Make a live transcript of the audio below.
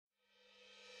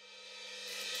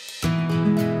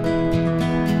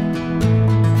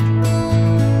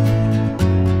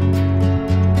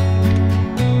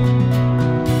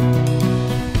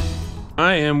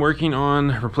am working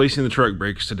on replacing the truck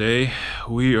brakes today.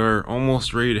 We are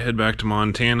almost ready to head back to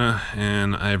Montana,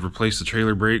 and I've replaced the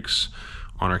trailer brakes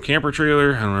on our camper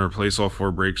trailer. I'm going to replace all 4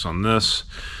 brakes on this.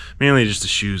 Mainly just the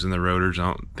shoes and the rotors. I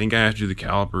don't think I have to do the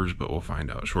calipers, but we'll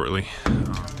find out shortly.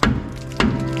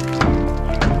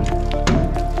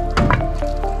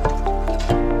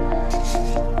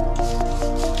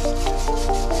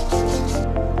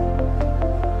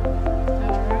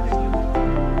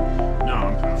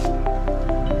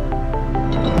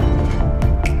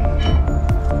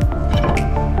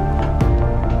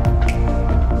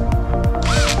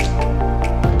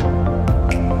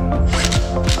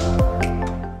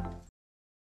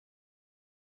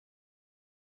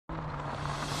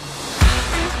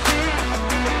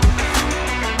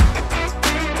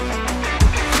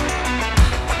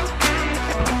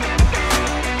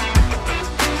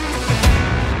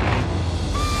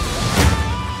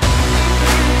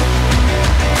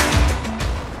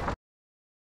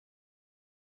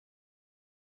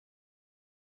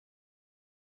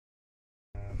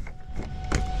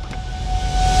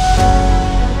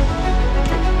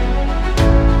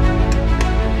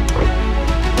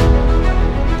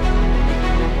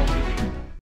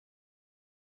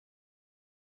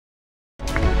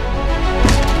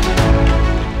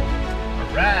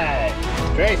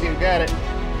 Tracy's got it.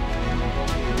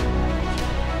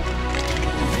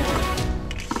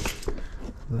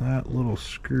 That little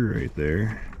screw right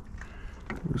there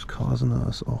was causing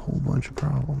us a whole bunch of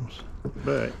problems.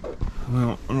 But,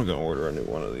 well, I'm gonna order a new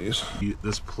one of these.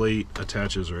 This plate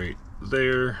attaches right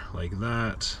there, like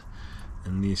that,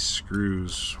 and these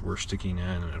screws were sticking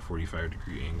in at a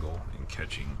 45-degree angle and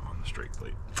catching on the straight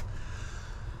plate.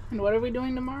 And what are we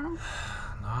doing tomorrow?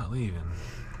 Not leaving.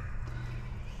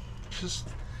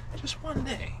 Just one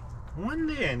day. One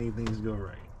day I need things to go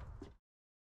right.